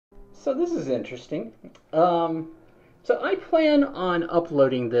So this is interesting. So I plan on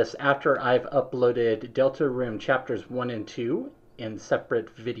uploading this after I've uploaded Deltarune chapters 1 and 2 in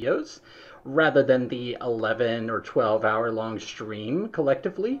separate videos, rather than the 11 or 12-hour long stream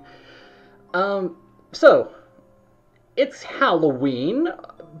collectively. So it's Halloween,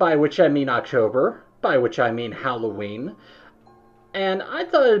 by which I mean October, by which I mean Halloween. And I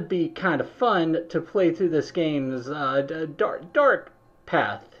thought it'd be kind of fun to play through this game's dark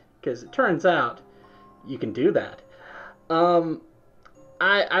path, because it turns out you can do that. Um,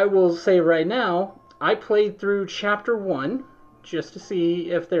 I will say right now, I played through Chapter 1 just to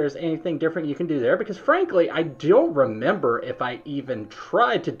see if there's anything different you can do there, because frankly, I don't remember if I even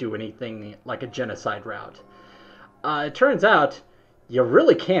tried to do anything like a genocide route. It turns out you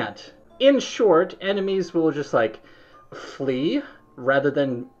really can't. In short, enemies will just like flee rather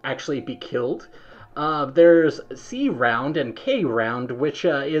than actually be killed. There's C round and K round, which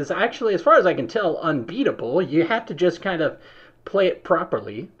is actually, as far as I can tell, unbeatable. You have to just kind of play it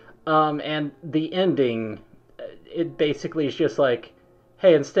properly. And the ending, it basically is just like,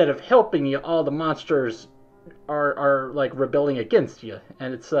 hey, instead of helping you, all the monsters are like rebelling against you,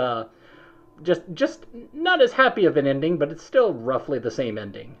 and it's just not as happy of an ending, but it's still roughly the same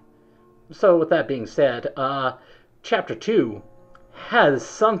ending. So with that being said, Chapter 2 has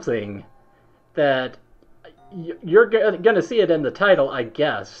something that you're going to see it in the title, I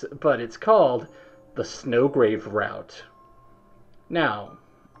guess, but it's called the Snowgrave route. Now,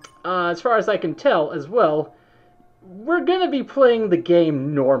 as far as I can tell as well, we're going to be playing the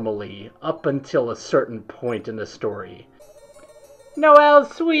game normally up until a certain point in the story. Noelle,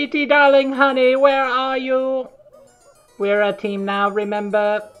 sweetie, darling, honey, where are you? We're a team now,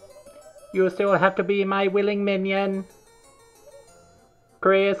 remember? You still have to be my willing minion.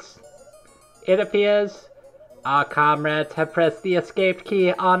 Chris, it appears our comrades have pressed the escape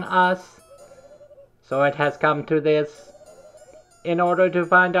key on us. So it has come to this. In order to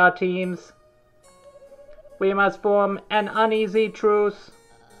find our teams, we must form an uneasy truce.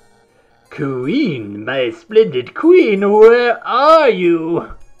 Queen, my splendid queen, where are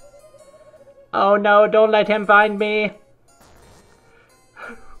you? Oh no, don't let him find me.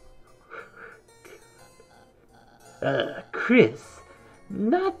 Chris,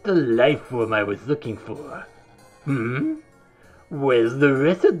 not the life form I was looking for. Where's the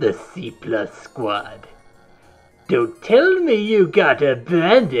rest of the C+ squad? Don't tell me you got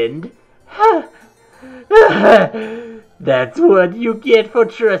abandoned. That's what you get for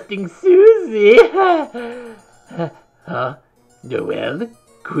trusting Susie. Noelle?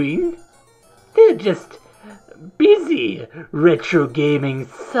 Queen? They're just busy retro gaming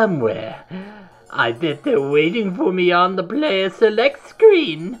somewhere. I bet they're waiting for me on the player select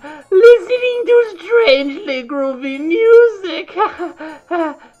screen, listening to strangely groovy music.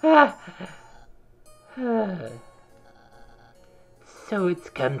 So it's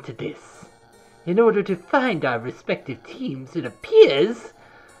come to this. In order to find our respective teams, it appears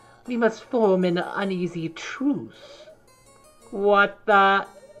we must form an uneasy truce. What the?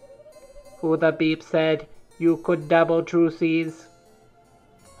 Who the beep said you could double truces?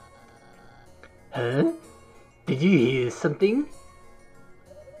 Huh? Did you hear something?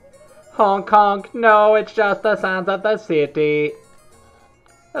 Honk honk, no, it's just the sounds of the city.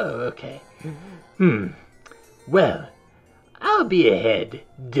 Oh, okay. Well, I'll be ahead.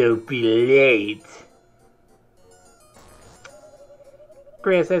 Don't be late.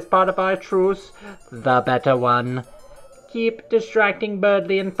 Chris is part of our truce, the better one. Keep distracting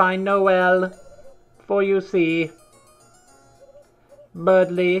Birdly and find Noelle. For you see,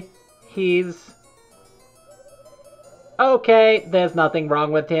 Birdly, he's... Okay, there's nothing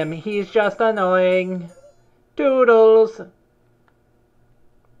wrong with him. He's just annoying. Toodles.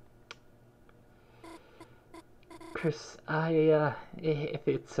 Chris, if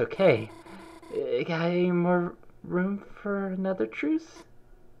it's okay, got any more room for another truce?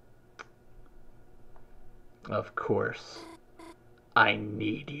 Of course. I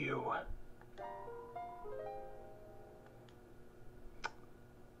need you.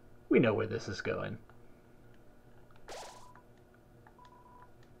 We know where this is going.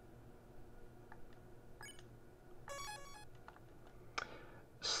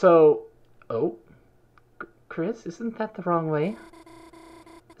 So, Chris, isn't that the wrong way?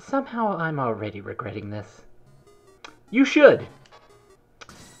 Somehow I'm already regretting this. You should.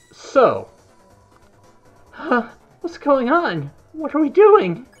 So, what's going on? What are we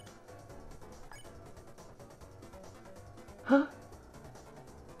doing?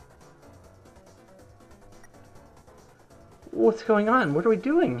 What's going on? What are we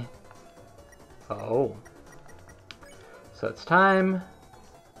doing? Oh. So it's time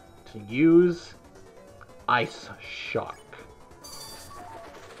to use Ice Shock.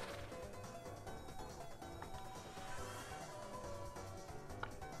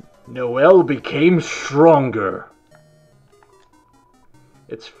 Noelle became stronger.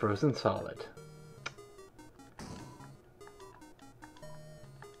 It's frozen solid.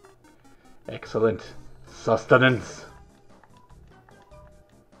 Excellent sustenance.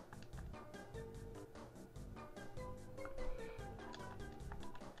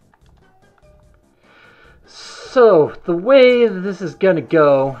 So, the way this is gonna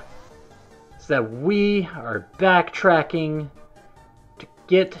go is that we are backtracking to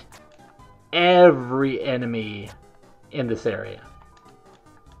get every enemy in this area.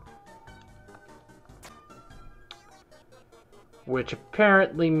 Which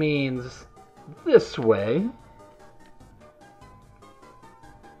apparently means this way.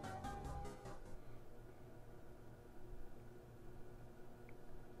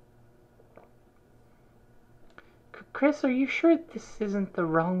 Chris, are you sure this isn't the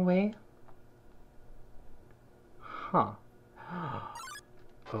wrong way? Huh.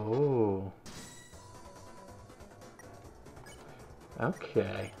 Oh.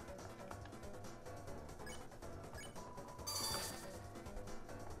 Okay.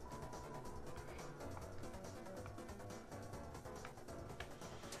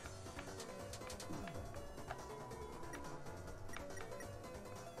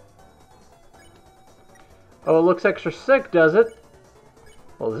 Oh, it looks extra sick, does it?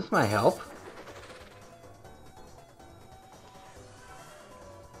 Well, this might help.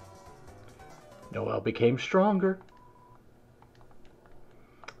 Noelle became stronger.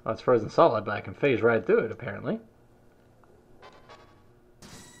 Well, it's frozen solid, but I can phase right through it, apparently.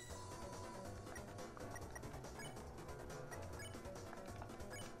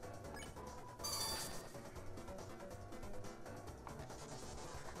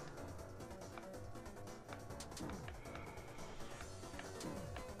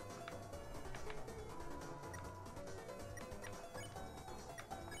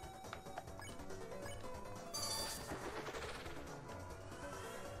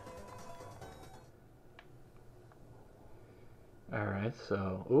 Alright,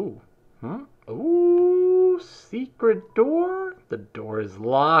 so, ooh, ooh, secret door? The door is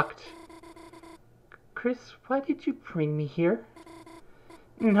locked. Chris, why did you bring me here?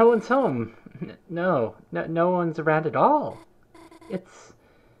 No one's home. No one's around at all. It's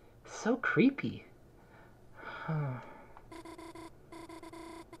so creepy. At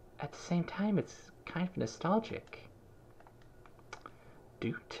the same time, it's kind of nostalgic.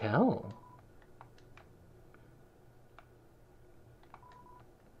 Do tell.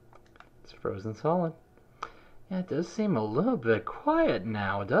 Frozen solid. Yeah, it does seem a little bit quiet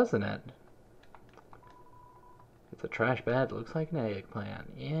now, doesn't it? It's a trash bag. Looks like an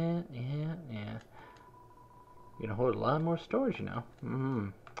eggplant. Yeah. You're gonna hold a lot more storage, you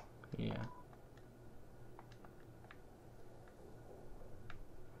know. Yeah.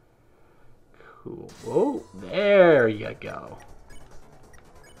 Cool. Whoa, there you go.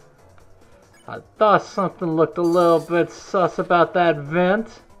 I thought something looked a little bit sus about that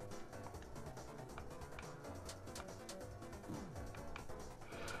vent.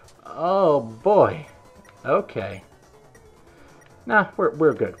 Oh boy. Okay. Nah,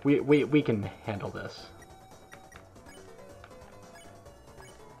 we're good. We can handle this.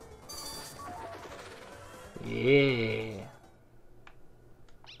 Yeah.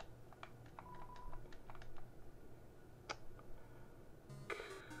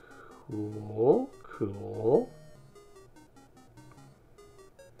 Cool.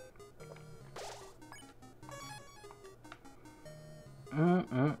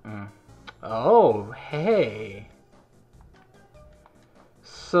 Oh, hey.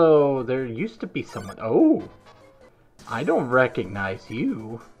 So, there used to be someone... Oh! I don't recognize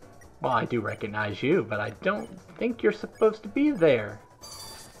you. Well, I do recognize you, but I don't think you're supposed to be there.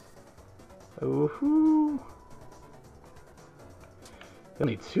 Ooh-hoo. You'll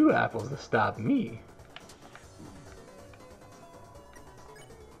need 2 apples to stop me.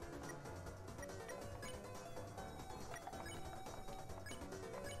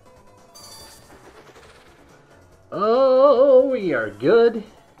 Oh, we are good.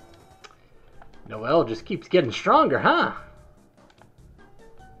 Noelle just keeps getting stronger, huh?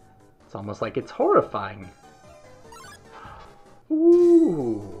 It's almost like it's horrifying.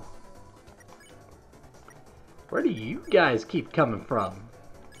 Ooh. Where do you guys keep coming from?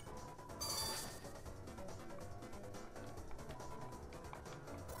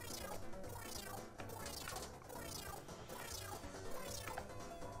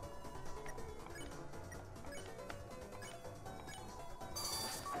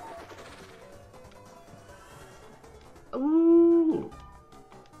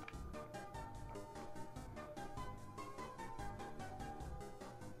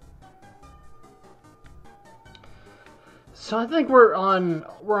 So I think we're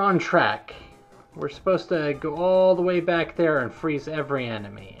on track. We're supposed to go all the way back there and freeze every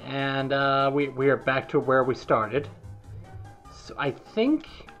enemy, and we are back to where we started. So I think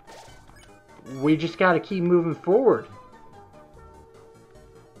we just got to keep moving forward.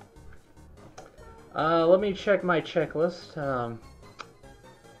 Let me check my checklist.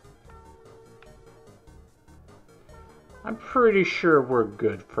 I'm pretty sure we're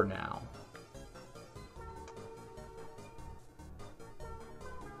good for now.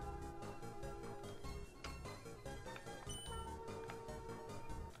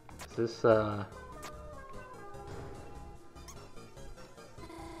 Is this,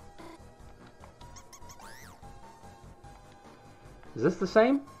 is this the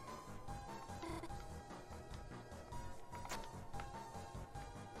same?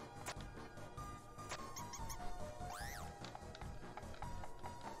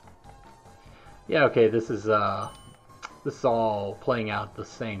 Yeah, okay, this is all playing out the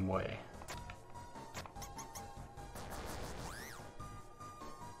same way.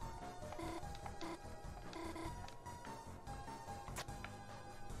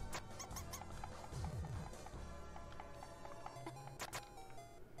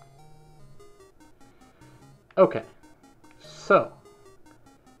 Okay, so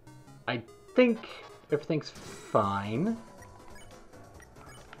I think everything's fine.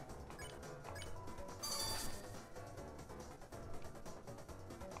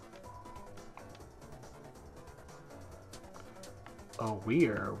 Oh,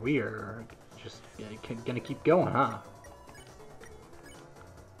 we're just gonna keep going, huh?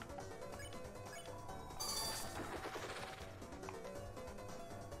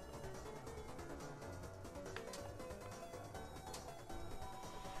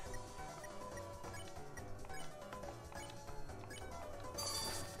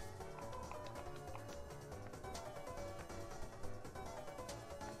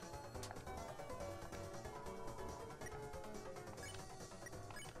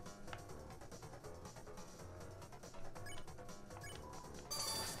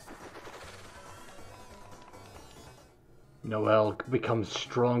 Noelle becomes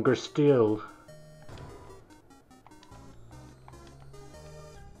stronger still.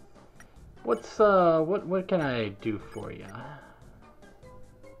 What can I do for you?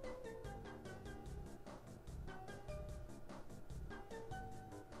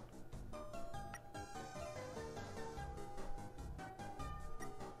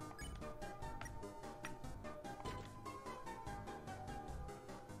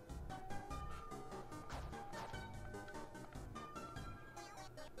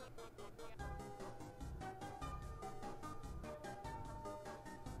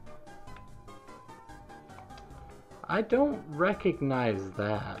 I don't recognize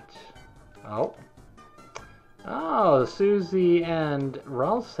that. Oh. Oh, Susie and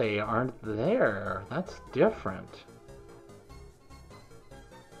Ralsei aren't there. That's different.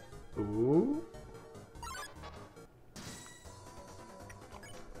 Ooh.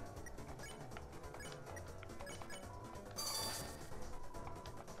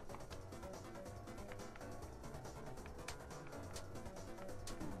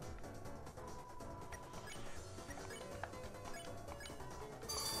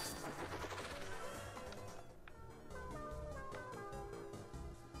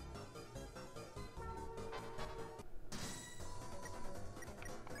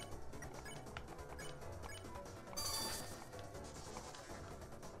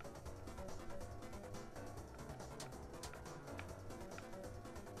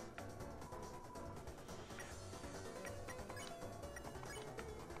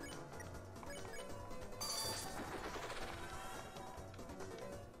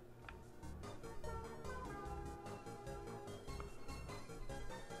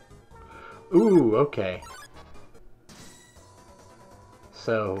 Ooh, okay.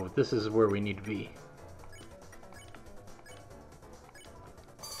 So, this is where we need to be.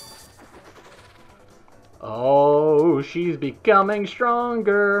 Oh, she's becoming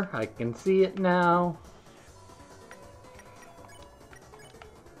stronger. I can see it now.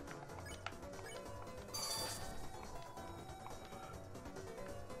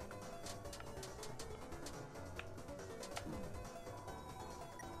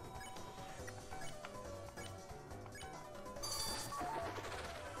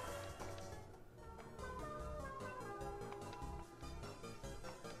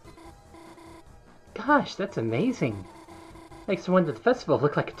 Gosh, that's amazing. Makes the one at the festival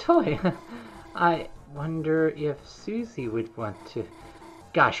look like a toy. I wonder if Susie would want to...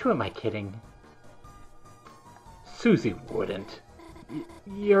 Gosh, who am I kidding? Susie wouldn't.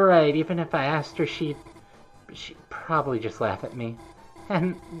 You're right, even if I asked her, she'd she'd probably just laugh at me.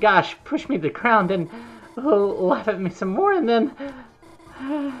 And gosh, push me to the ground and laugh at me some more, and then...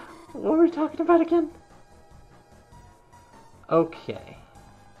 what were we talking about again? Okay.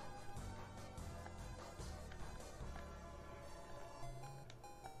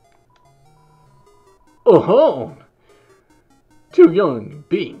 Oh, two young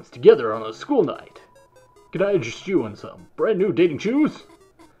beings together on a school night. Can I interest you in some brand new dating shoes?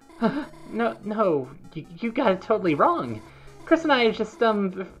 No, you got it totally wrong. Chris and I are just,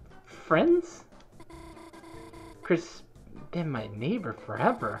 friends? Chris been my neighbor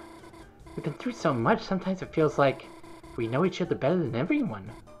forever. We've been through so much, sometimes it feels like we know each other better than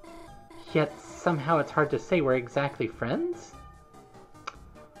everyone. Yet somehow it's hard to say we're exactly friends?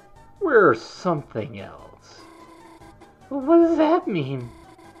 We're something else. Well, what does that mean?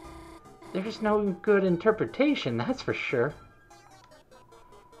 There's no good interpretation, that's for sure.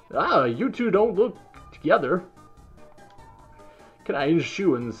 You two don't look together. Can I interest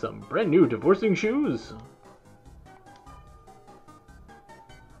you in some brand new divorcing shoes?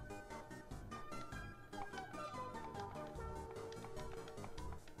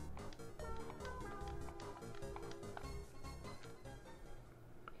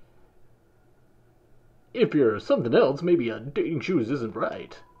 If you're something else, maybe dating shoes isn't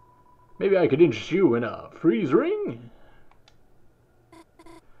right. Maybe I could interest you in a freeze ring?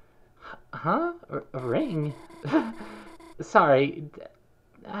 Huh? A ring? Sorry,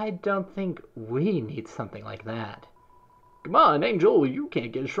 I don't think we need something like that. Come on, Angel, you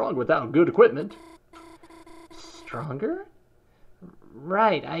can't get strong without good equipment. Stronger?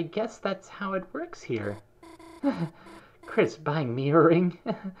 Right, I guess that's how it works here. Chris buying me a ring?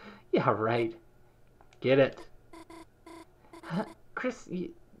 Yeah, right. Get it. Chris,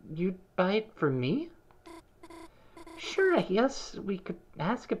 you'd buy it for me? Sure, I guess we could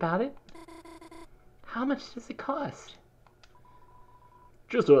ask about it. How much does it cost?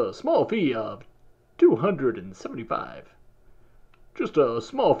 Just a small fee of $275. Just a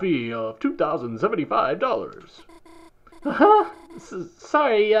small fee of $2,075. Huh?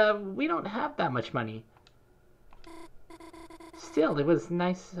 Sorry, we don't have that much money. Still, it was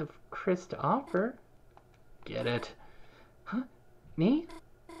nice of Chris to offer. Get it? Huh? Me?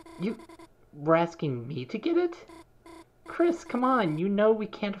 You were asking me to get it? Chris, come on, you know we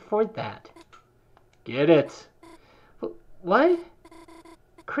can't afford that. Get it? What?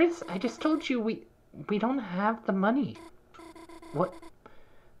 Chris, I just told you we don't have the money. What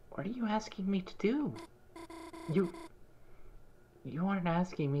are you asking me to do? You aren't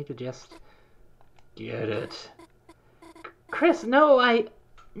asking me to just... Get it? Chris, no,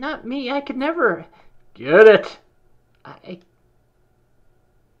 not me, I could never... Get it?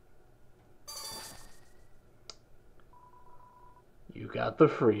 You got the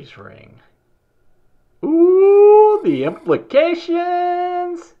freeze ring. Ooh, the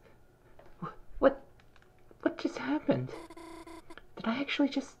implications! What just happened? Did I actually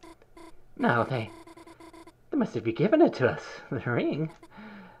just... No, they must have given it to us, the ring.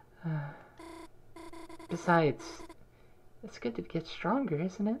 Besides, it's good to get stronger,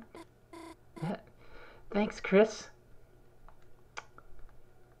 isn't it? Thanks, Chris.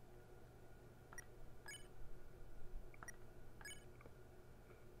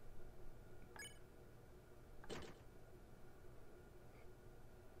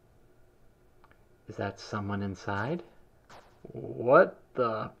 Is that someone inside? What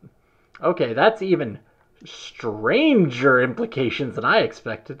the... Okay, that's even stranger implications than I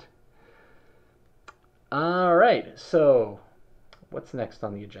expected. Alright, so what's next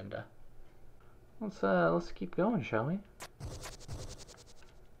on the agenda? Let's keep going, shall we?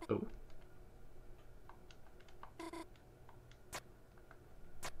 Oh.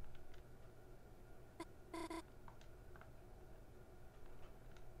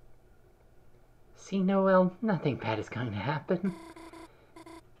 See, Noel, nothing bad is going to happen.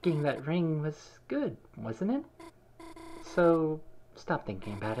 Getting that ring was good, wasn't it? So, stop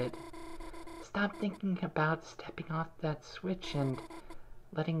thinking about it. Stop thinking about stepping off that switch and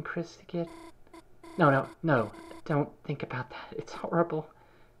letting Chris get... No, don't think about that. It's horrible.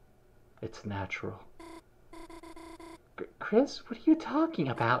 It's natural. Chris, what are you talking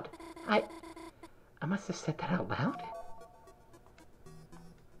about? I must have said that out loud.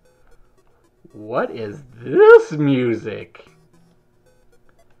 What is this music?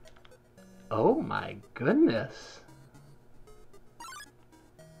 Oh my goodness.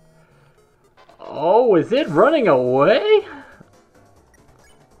 Oh, is it running away?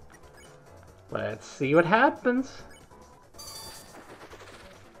 Let's see what happens.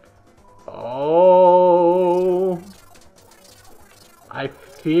 Oh, I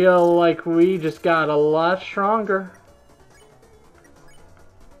feel like we just got a lot stronger.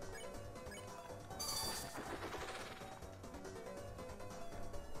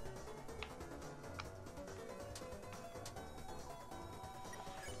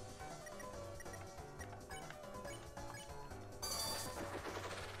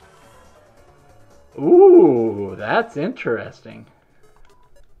 Ooh, that's interesting.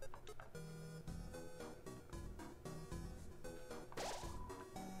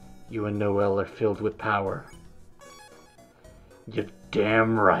 You and Noel are filled with power. You're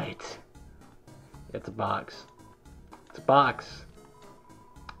damn right. It's a box. It's a box.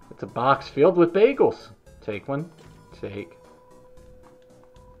 It's a box filled with bagels. Take one. Take.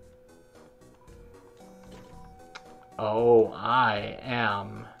 Oh, I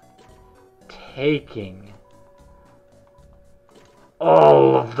am taking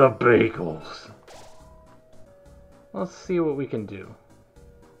all of the bagels. Let's see what we can do.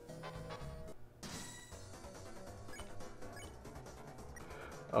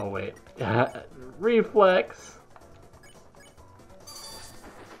 Oh wait, reflex.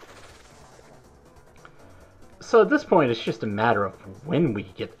 So at this point it's just a matter of when we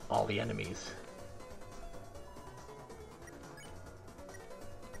get all the enemies.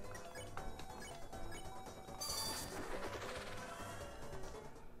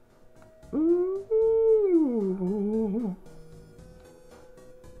 Ooh.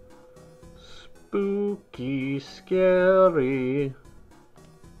 Spooky, scary.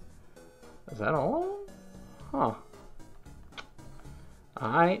 Is that all? Huh.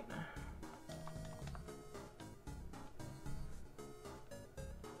 Alright.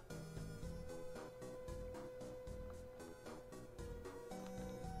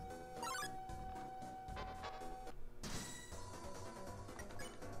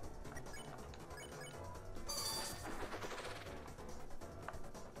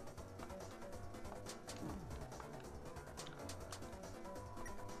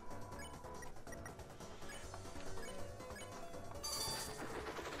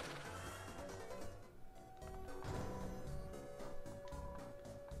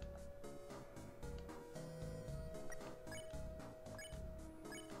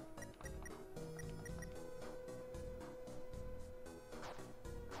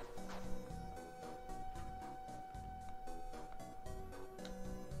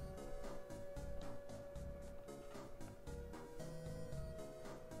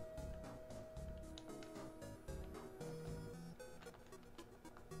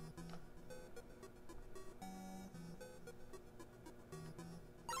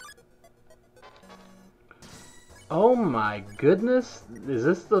 Oh my goodness, is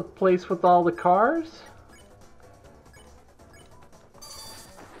this the place with all the cars?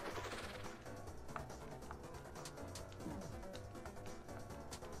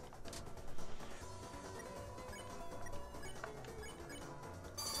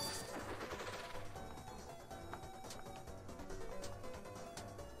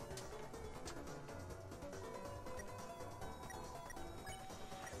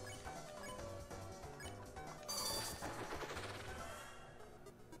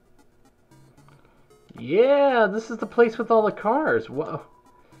 Yeah, this is the place with all the cars. Whoa.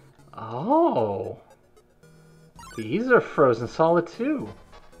 Oh. These are frozen solid too.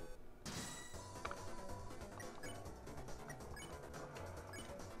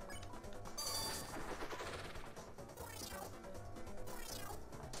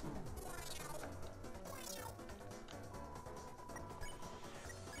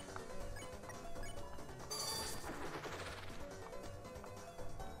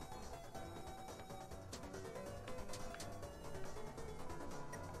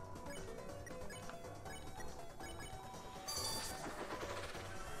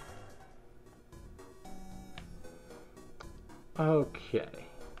 Okay.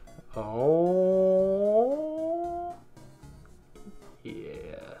 Oh.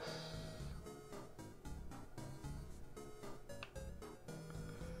 Yes.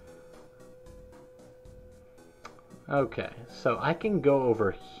 Okay, so I can go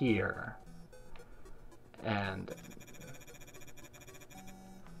over here and...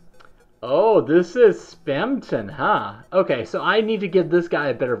 Oh, this is Spamton, huh? Okay, so I need to give this guy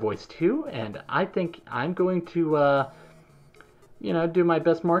a better voice too, and I think I'm going to, you know, do my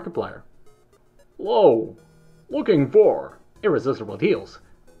best Markiplier. Hello, looking for Irresistible deals.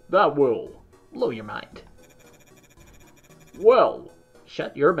 that will. Blow your mind. Well,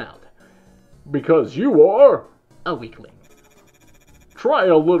 Shut your mouth. because you are. A weakling. Try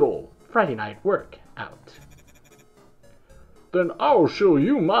a little. Friday night work out. Then I'll show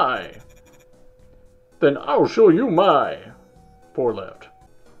you my. Then I'll show you my. 4 left.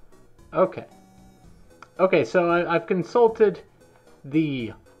 Okay. Okay, so I've consulted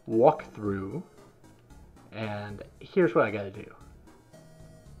the walkthrough, and here's what I gotta do.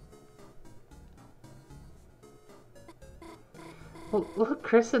 Well, look,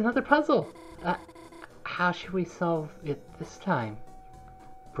 Chris, another puzzle. How should we solve it this time?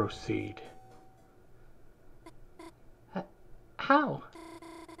 Proceed. How?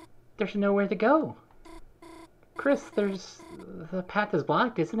 There's nowhere to go. Chris, the path is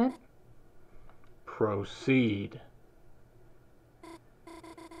blocked, isn't it? Proceed.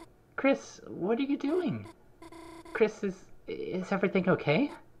 Chris, what are you doing? Chris, is everything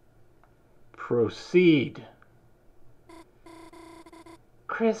okay? Proceed.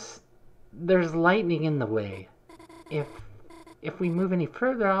 Chris, there's lightning in the way. If we move any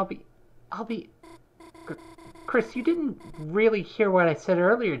further, I'll be... Chris, you didn't really hear what I said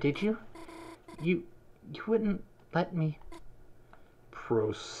earlier, did you? You wouldn't let me...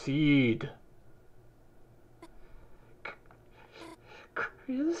 Proceed.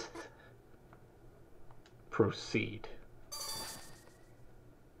 Chris? Proceed.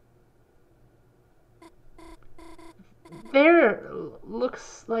 There!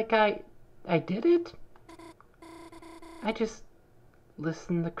 Looks like I did it. I just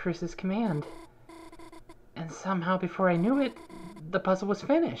listened to Chris's command. And somehow before I knew it, the puzzle was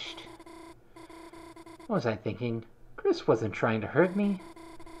finished. What was I thinking? Chris wasn't trying to hurt me.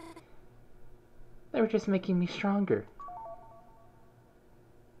 They were just making me stronger.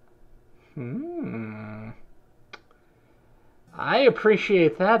 I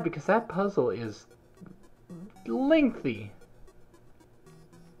appreciate that because that puzzle is lengthy.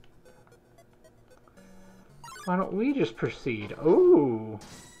 Why don't we just proceed? Oh.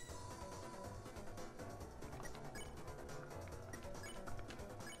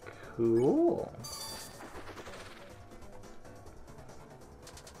 Cool.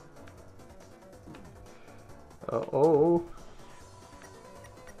 Uh-oh.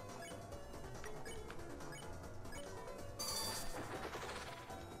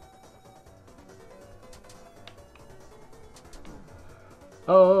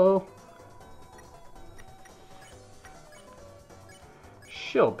 Oh.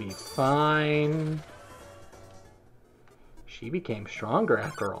 She'll be fine. She became stronger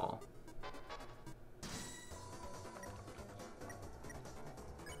after all.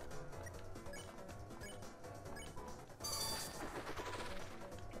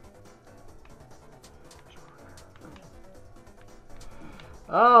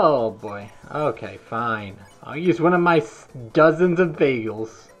 Oh boy. Okay, fine. I'll use one of my dozens of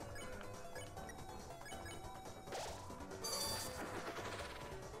bagels.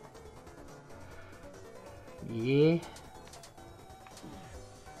 Yeah.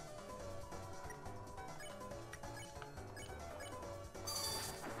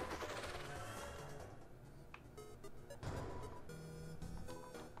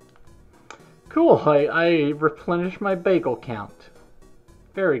 Cool, I replenished my bagel count.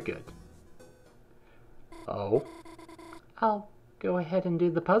 Very good. Oh. I'll go ahead and do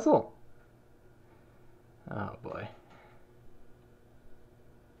the puzzle. Oh boy.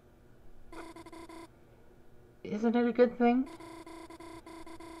 Isn't it a good thing?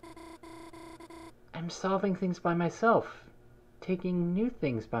 I'm solving things by myself, taking new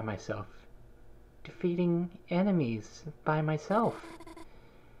things by myself, defeating enemies by myself.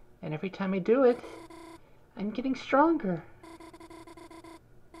 And every time I do it, I'm getting stronger.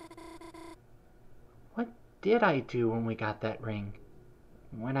 What did I do when we got that ring?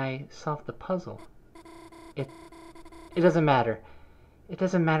 When I solved the puzzle? It doesn't matter. It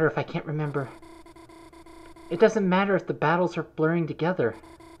doesn't matter if I can't remember. It doesn't matter if the battles are blurring together.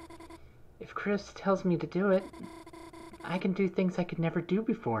 If Chris tells me to do it, I can do things I could never do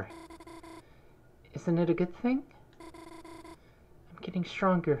before. Isn't it a good thing? I'm getting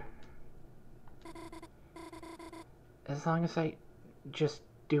stronger. As long as I just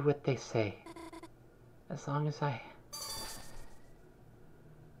do what they say. As long as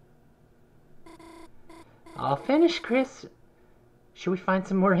I'll finish, Chris. Should we find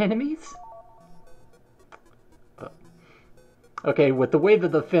some more enemies? Okay, with the way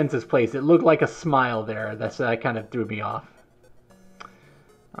that the fence is placed, it looked like a smile there. That kind of threw me off.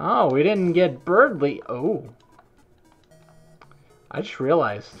 Oh, we didn't get Birdly. Oh. I just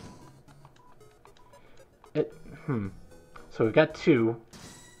realized. So we've got 2.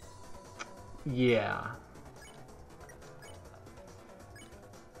 Yeah.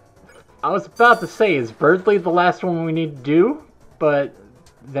 I was about to say, is Birdly the last one we need to do? But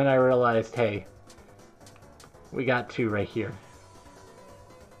then I realized, hey, we got 2 right here.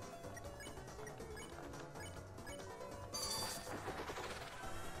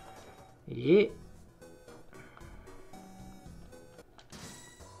 Yeah.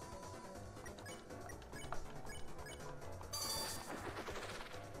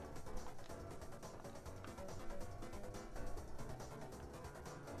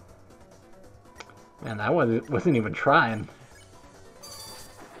 Man, I wasn't even trying.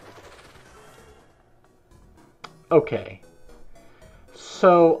 Okay.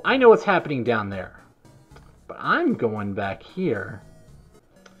 So, I know what's happening down there. But I'm going back here.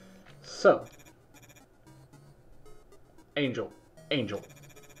 So, Angel,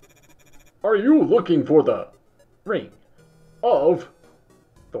 are you looking for the ring of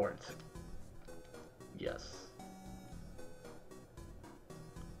thorns? Yes.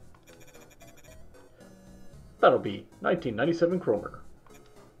 That'll be 1997 Cromer.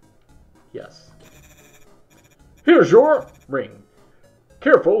 Yes. Here's your ring.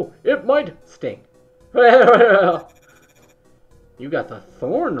 Careful, it might sting. You got the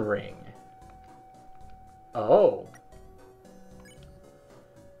thorn ring. Oh.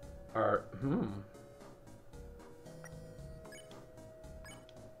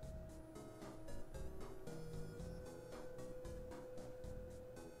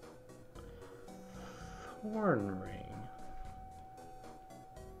 Thorn ring.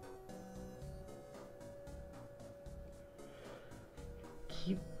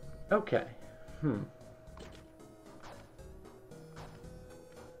 Okay.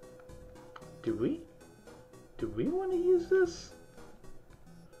 Do we want to use this?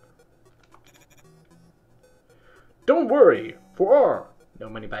 Don't worry, for our no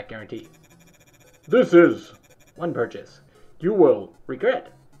money back guarantee. This is one purchase you will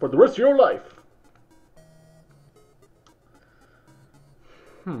regret for the rest of your life.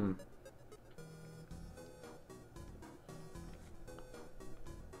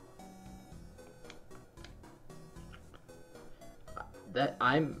 That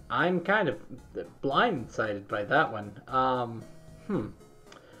I'm kind of blindsided by that one.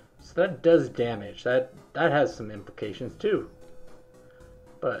 So that does damage. That has some implications too.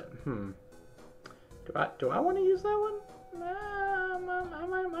 But do I want to use that one?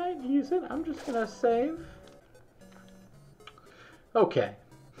 I might use it. I'm just gonna save. Okay.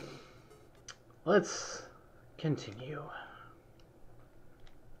 Let's continue.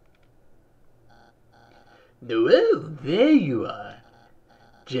 Noel, there you are.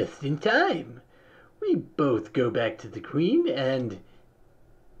 Just in time. We both go back to the Queen and...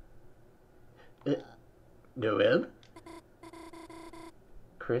 Noel?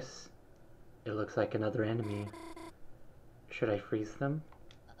 Chris, it looks like another enemy. Should I freeze them?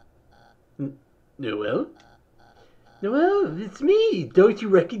 Noel? Noel, it's me! Don't you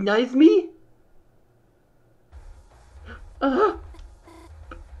recognize me?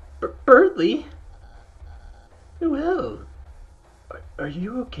 Birdley? Noel, are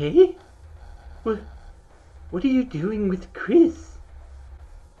you okay? What are you doing with Chris?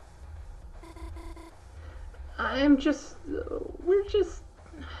 We're just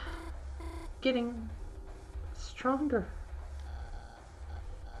getting stronger.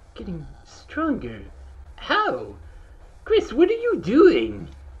 Getting stronger? How? Chris, what are you doing?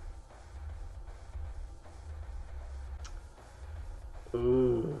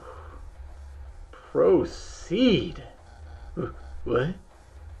 Ooh. Proceed. What?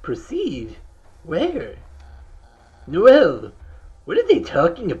 Proceed? Where? Noel, what are they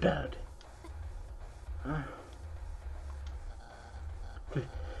talking about?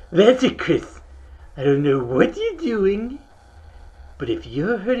 That's it, Chris. I don't know what you're doing, but if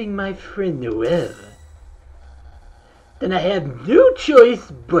you're hurting my friend Noel, then I have no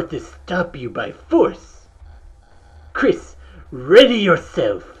choice but to stop you by force. Chris, ready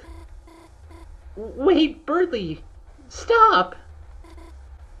yourself. Wait, Birdley, stop!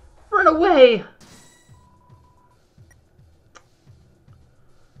 Run away!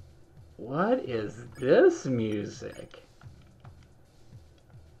 What is this music?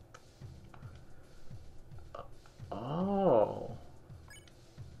 Oh.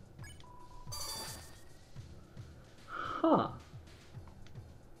 Huh.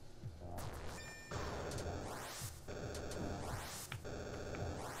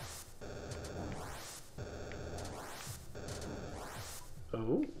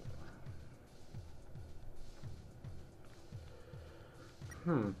 Oh.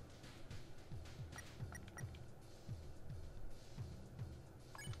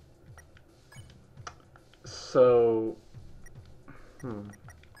 So, I'm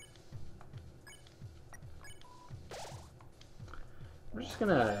just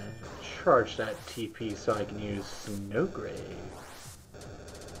gonna charge that TP so I can use Snowgrave.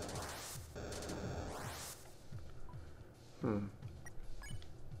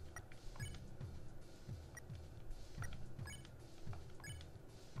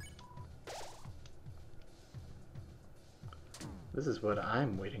 This is what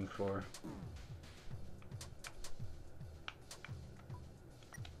I'm waiting for.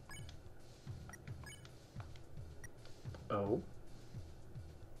 Oh.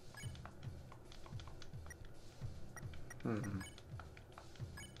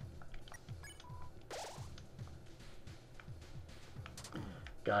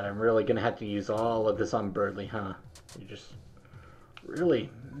 God, I'm really gonna have to use all of this on Birdly, huh? You're just really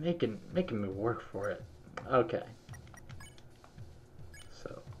making me work for it. Okay.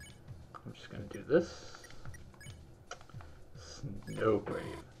 So, I'm just gonna do this. Snowgrave.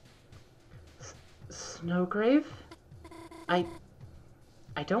 Snowgrave? I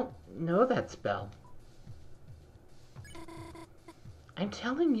don't know that spell. I'm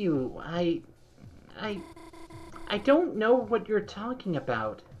telling you, I don't know what you're talking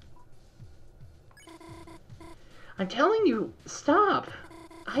about. I'm telling you, stop.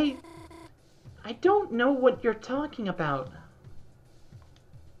 I don't know what you're talking about.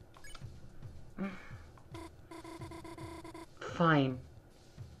 Fine.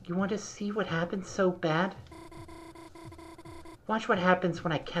 You want to see what happens so bad? Watch what happens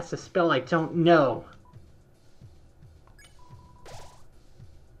when I cast a spell I don't know.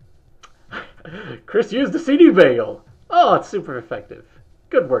 Chris used the CD Bagel. Oh, it's super effective.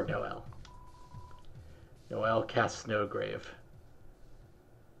 Good work, Noelle. Noelle casts Snowgrave.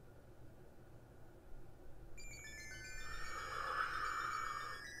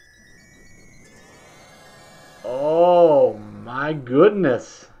 Oh my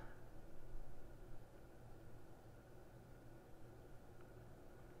goodness.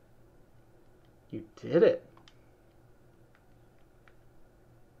 You did it.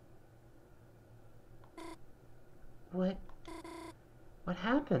 What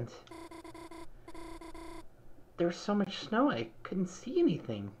happened? There was so much snow I couldn't see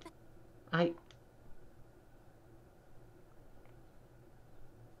anything. I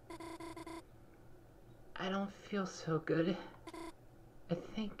don't feel so good. I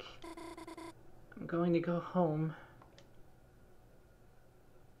think I'm going to go home.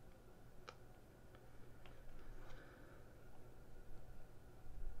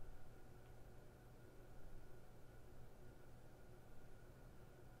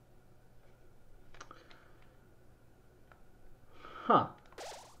 Huh.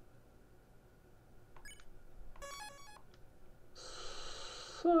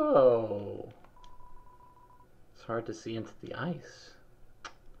 So, it's hard to see into the ice.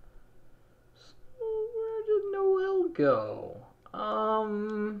 So, where did Noelle go?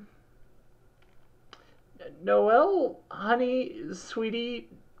 Noelle, honey, sweetie,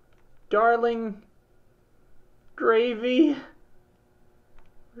 darling, gravy,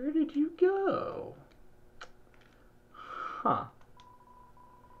 where did you go? Huh.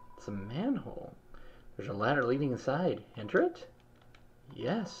 It's a manhole. There's a ladder leading inside. Enter it?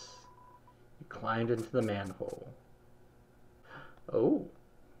 Yes. You climbed into the manhole. Oh.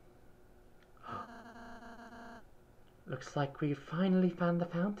 Looks like we finally found the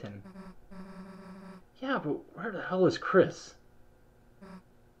fountain. Yeah, but where the hell is Chris?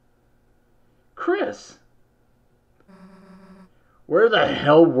 Chris! Where the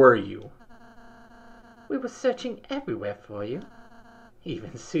hell were you? We were searching everywhere for you.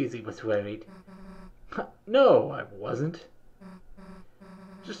 Even Susie was worried. No, I wasn't.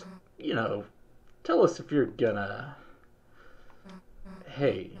 Just, tell us if you're gonna...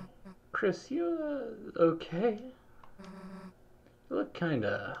 Hey, Chris, you okay? You look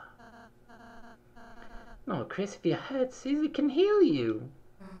kinda... No, Chris, if you're hurt, Susie can heal you.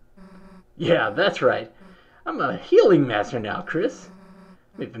 Yeah, that's right. I'm a healing master now, Chris.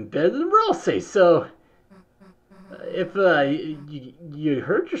 I'm even better than Ross say so. If you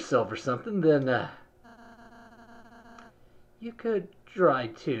hurt yourself or something, then you could try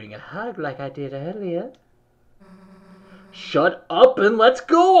doing a hug like I did earlier. Shut up and let's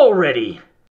go already!